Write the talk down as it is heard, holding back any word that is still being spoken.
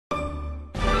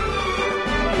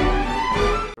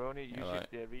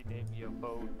rename your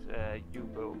boat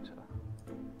U-boat.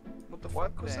 What the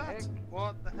fuck was that? Heck?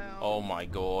 What the hell? Oh my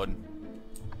god.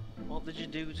 What did you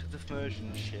do to the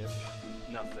Persian ship?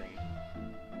 Nothing.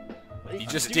 You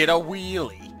just did a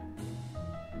wheelie.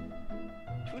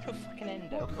 Doing a fucking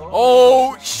endo.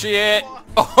 Oh shit!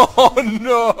 Oh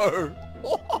no!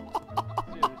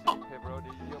 Seriously,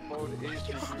 pepperoni, your boat is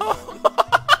the U-boat.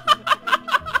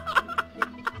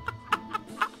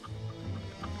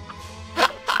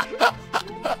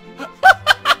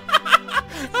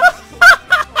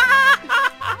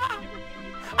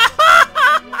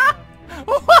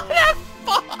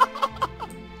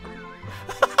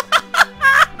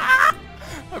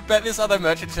 I bet this other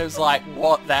merchant ship's like,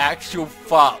 what the actual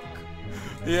fuck?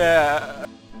 Yeah.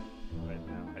 Right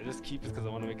now. I just keep it because I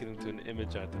want to make it into an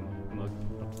image item. Look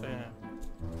up there.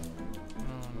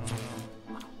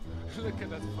 Look at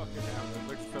that fucking hammer. It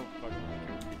looks so fucking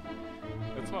cool.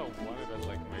 That's why I wanted as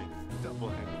like my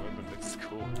double-handed weapon. Looks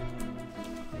cool.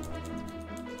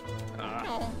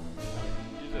 Ah.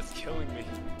 You're just killing me.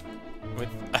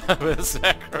 With a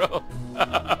sacral.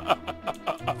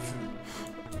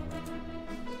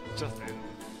 Just end.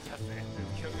 Just end it.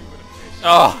 Kill me with a fish.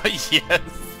 Oh yes.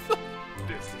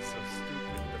 This is so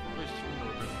stupid. The fish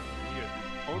will disappear.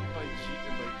 Owned by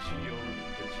Geo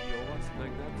or something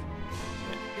like that.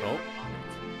 Oh.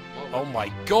 Oh my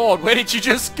god, where did you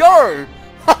just go?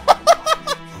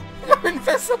 You're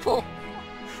invisible.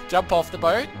 Jump off the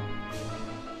boat.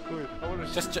 Wait, I wanna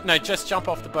Just jump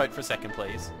off the boat for a second,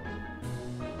 please.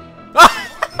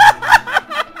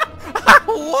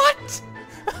 What?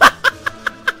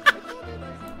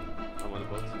 I'm on a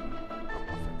boat. I'm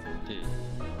off it. Dude,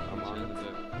 I'm on the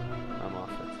boat. I'm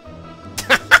off it.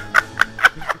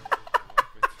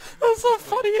 That's the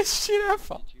funniest shit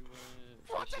ever.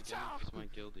 did you get my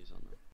guildies on that?